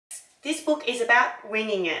This book is about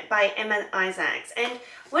Winging It by Emma Isaacs, and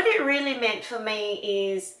what it really meant for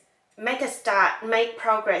me is make a start, make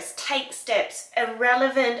progress, take steps,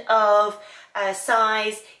 irrelevant of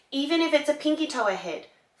size, even if it's a pinky toe ahead.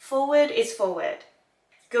 Forward is forward.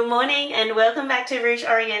 Good morning and welcome back to Rouge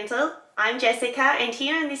Oriental. I'm Jessica, and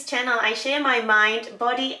here on this channel I share my mind,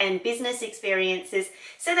 body and business experiences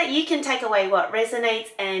so that you can take away what resonates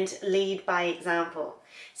and lead by example.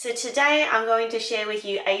 So today I'm going to share with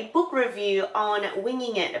you a book review on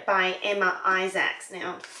Winging It by Emma Isaacs.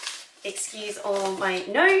 Now, excuse all my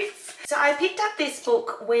notes. So I picked up this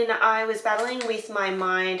book when I was battling with my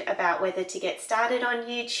mind about whether to get started on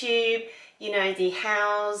YouTube, you know, the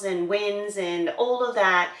hows and whens and all of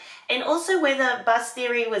that, and also whether bus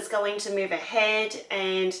theory was going to move ahead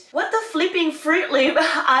and what the flipping Fruit Loop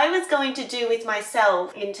I was going to do with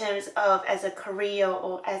myself in terms of as a career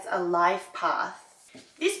or as a life path.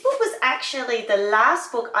 This book was actually the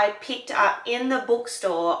last book I picked up in the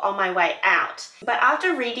bookstore on my way out. But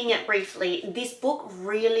after reading it briefly, this book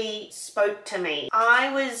really spoke to me.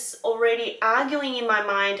 I was already arguing in my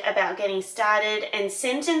mind about getting started, and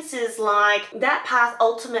sentences like, that path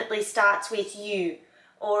ultimately starts with you,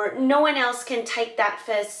 or no one else can take that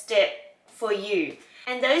first step for you.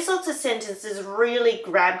 And those sorts of sentences really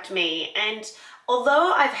grabbed me. And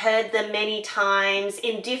although I've heard them many times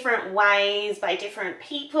in different ways by different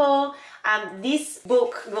people, this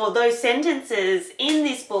book, well, those sentences in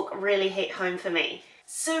this book really hit home for me.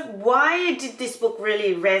 So why did this book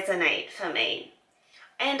really resonate for me?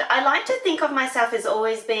 And I like to think of myself as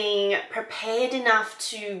always being prepared enough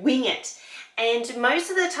to wing it. And most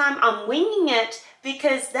of the time I'm winging it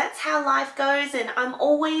because that's how life goes, and I'm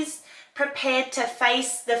always prepared to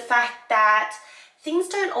face the fact that things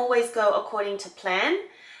don't always go according to plan.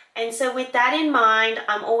 And so with that in mind,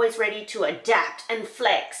 I'm always ready to adapt and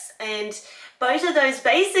flex. And both of those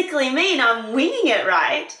basically mean I'm winging it,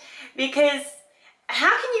 right? Because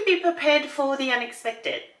how can you be prepared for the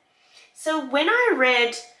unexpected? So when I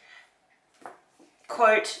read,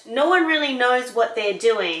 quote, no one really knows what they're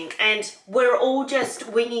doing and we're all just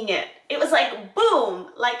winging it, it was like, boom,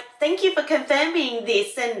 like, thank you for confirming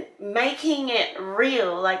this and making it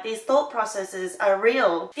real. Like, these thought processes are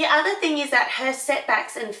real. The other thing is that her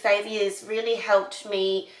setbacks and failures really helped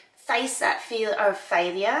me face that fear of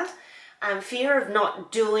failure, fear of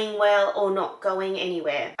not doing well or not going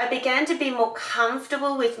anywhere. I began to be more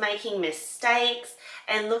comfortable with making mistakes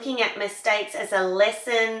and looking at mistakes as a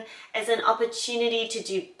lesson, as an opportunity to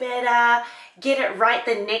do better, get it right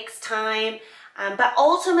the next time. But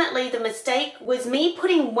ultimately the mistake was me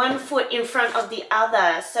putting one foot in front of the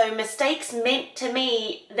other. So mistakes meant to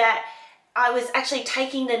me that I was actually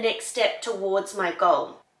taking the next step towards my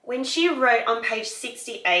goal. When she wrote on page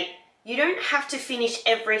 68, you don't have to finish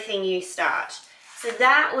everything you start. So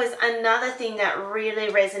that was another thing that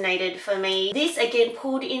really resonated for me. This again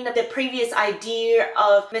pulled in the previous idea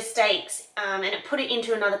of mistakes and it put it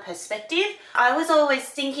into another perspective. I was always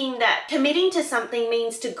thinking that committing to something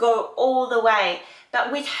means to go all the way.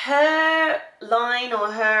 But with her line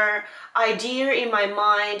or her idea in my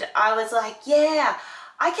mind, I was like, yeah,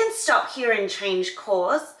 I can stop here and change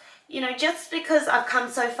course. You know, just because I've come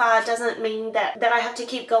so far doesn't mean that I have to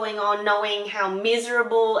keep going on knowing how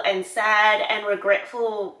miserable and sad and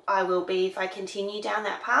regretful I will be if I continue down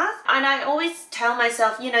that path. And I always tell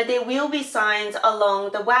myself, you know, there will be signs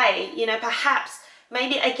along the way. You know, perhaps,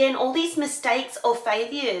 maybe again, all these mistakes or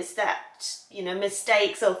failures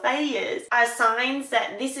are signs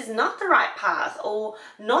that this is not the right path or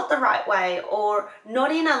not the right way or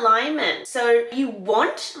not in alignment. So you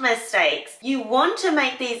want mistakes. You want to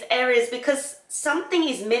make these errors because something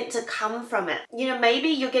is meant to come from it. You know, maybe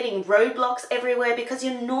you're getting roadblocks everywhere because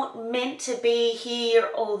you're not meant to be here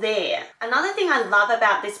or there. Another thing I love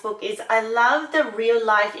about this book is I love the real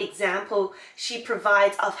life example she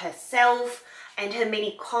provides of herself and her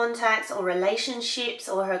many contacts or relationships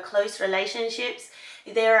or her close relationships.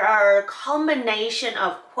 There are a combination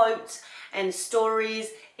of quotes and stories,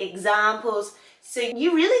 examples. So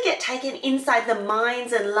you really get taken inside the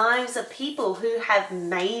minds and lives of people who have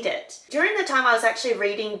made it. During the time I was actually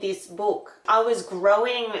reading this book, I was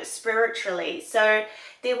growing spiritually. So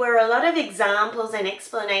there were a lot of examples and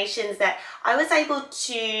explanations that I was able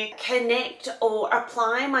to connect or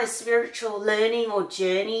apply my spiritual learning or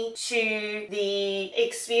journey to the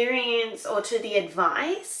experience or to the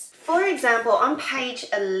advice. For example, on page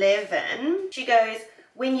 11, she goes,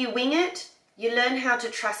 when you wing it, you learn how to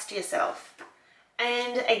trust yourself.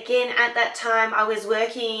 And again, at that time, I was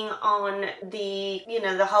working on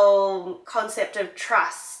the whole concept of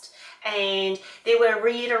trust and there were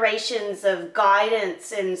reiterations of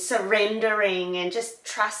guidance and surrendering and just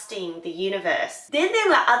trusting the universe. Then there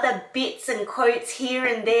were other bits and quotes here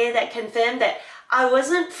and there that confirmed that I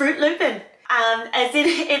wasn't Fruit Looping. As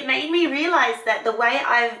it made me realize that the way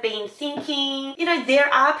I've been thinking, you know,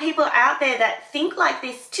 there are people out there that think like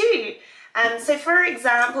this too. So for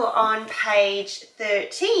example, on page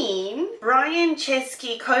 13, Brian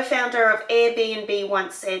Chesky, co-founder of Airbnb,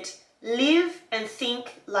 once said, "Live and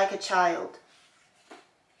think like a child."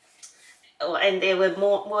 And there was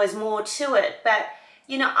more to it, but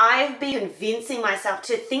you know, I've been convincing myself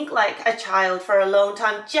to think like a child for a long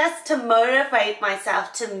time, just to motivate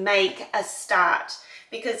myself to make a start.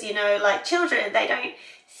 Because, you know, like children, they don't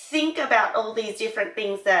think about all these different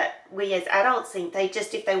things that we as adults think. They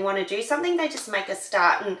just, if they want to do something, they just make a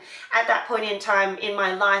start. And at that point in time in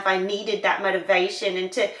my life, I needed that motivation.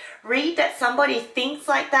 And to read that somebody thinks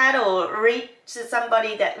like that, or read to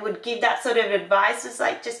somebody that would give that sort of advice, was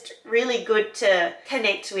like just really good to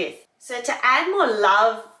connect with. So to add more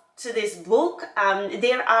love to this book,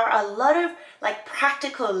 there are a lot of like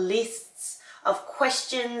practical lists of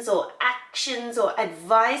questions or actions or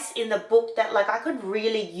advice in the book that like I could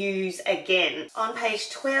really use again. On page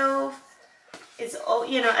 12 is,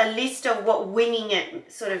 you know, a list of what winging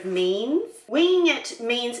it sort of means. Winging it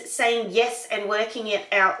means saying yes and working it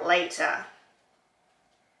out later.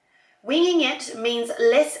 Winging it means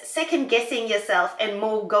less second guessing yourself and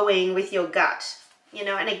more going with your gut. You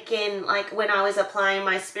know, and again, like when I was applying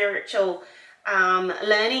my spiritual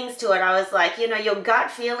learnings to it, I was like, you know, your gut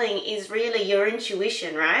feeling is really your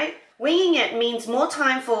intuition, right? Winging it means more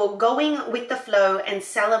time for going with the flow and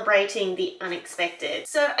celebrating the unexpected.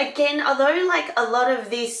 So again, although like a lot of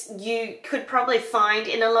this you could probably find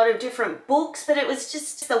in a lot of different books, but it was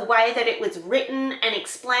just the way that it was written and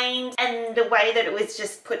explained, and the way that it was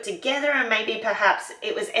just put together, and maybe perhaps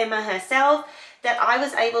it was Emma herself, that I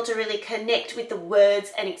was able to really connect with the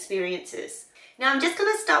words and experiences. Now I'm just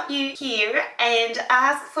going to stop you here and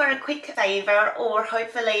ask for a quick favor, or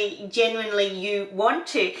hopefully genuinely you want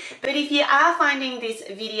to. But if you are finding this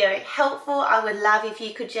video helpful, I would love if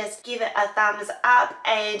you could just give it a thumbs up.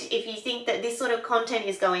 And if you think that this sort of content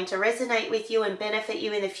is going to resonate with you and benefit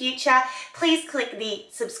you in the future, please click the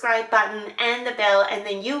subscribe button and the bell, and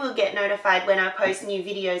then you will get notified when I post new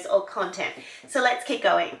videos or content. So let's keep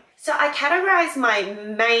going. So I categorize my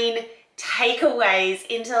main takeaways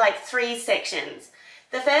into like 3 sections.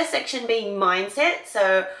 The first section being mindset,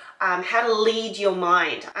 so how to lead your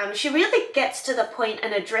mind. She really gets to the point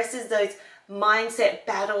and addresses those mindset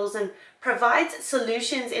battles and provides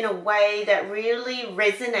solutions in a way that really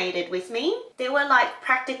resonated with me. There were like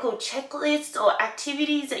practical checklists or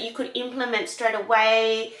activities that you could implement straight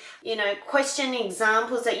away, you know, question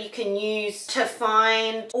examples that you can use to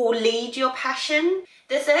find or lead your passion.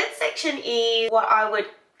 The third section is what I would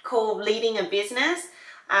call leading a business.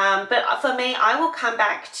 But for me, I will come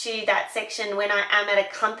back to that section when I am at a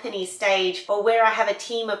company stage, or where I have a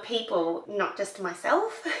team of people, not just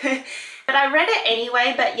myself. But I read it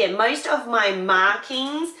anyway. But yeah, most of my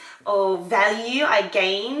markings or value I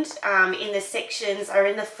gained in the sections are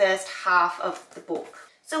in the first half of the book.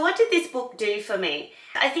 So what did this book do for me?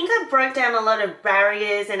 I think I broke down a lot of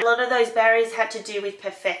barriers, and a lot of those barriers had to do with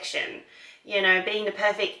perfection. You know, being the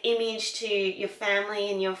perfect image to your family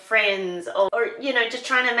and your friends, or you know, just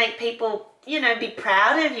trying to make people, you know, be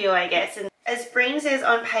proud of you, I guess. And as Breen says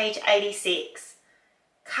on page 86,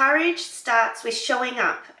 courage starts with showing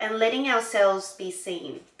up and letting ourselves be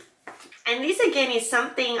seen. And this again is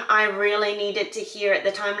something I really needed to hear at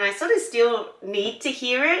the time, and I sort of still need to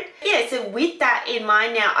hear it. Yeah, so with that in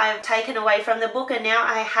mind now, I've taken away from the book, and now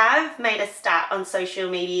I have made a start on social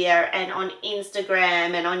media and on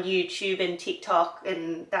Instagram and on YouTube and TikTok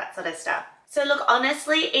and that sort of stuff. So look,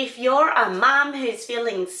 honestly, if you're a mum who's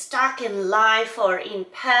feeling stuck in life or in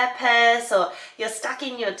purpose, or you're stuck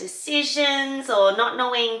in your decisions or not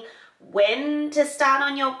knowing when to start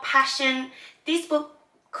on your passion, this book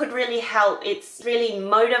could really help. It's really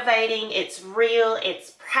motivating, it's real,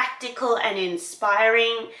 it's practical and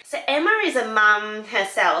inspiring. So Emma is a mum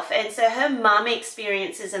herself, and so her mum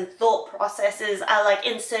experiences and thought processes are like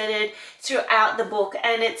inserted throughout the book,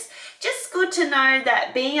 and it's just good to know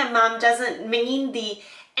that being a mum doesn't mean the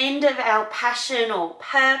end of our passion or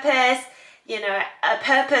purpose. You know, a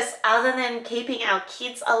purpose other than keeping our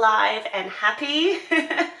kids alive and happy.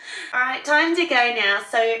 All right, time to go now.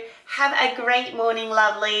 So have a great morning,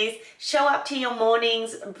 lovelies. Show up to your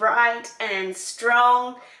mornings bright and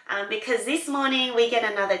strong. because this morning we get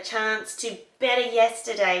another chance to better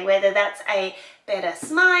yesterday, whether that's a better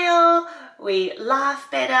smile, we laugh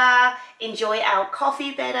better, enjoy our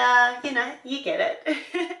coffee better, you know, you get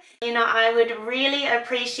it. You know, I would really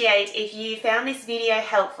appreciate if you found this video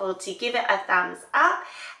helpful to give it a thumbs up,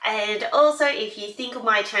 and also if you think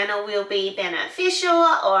my channel will be beneficial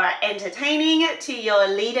or entertaining to your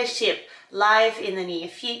leadership life in the near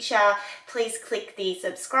future, please click the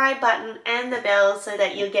subscribe button and the bell so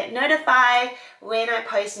that you'll get notified when I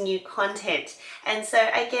post new content. And so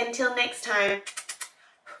again, till next time,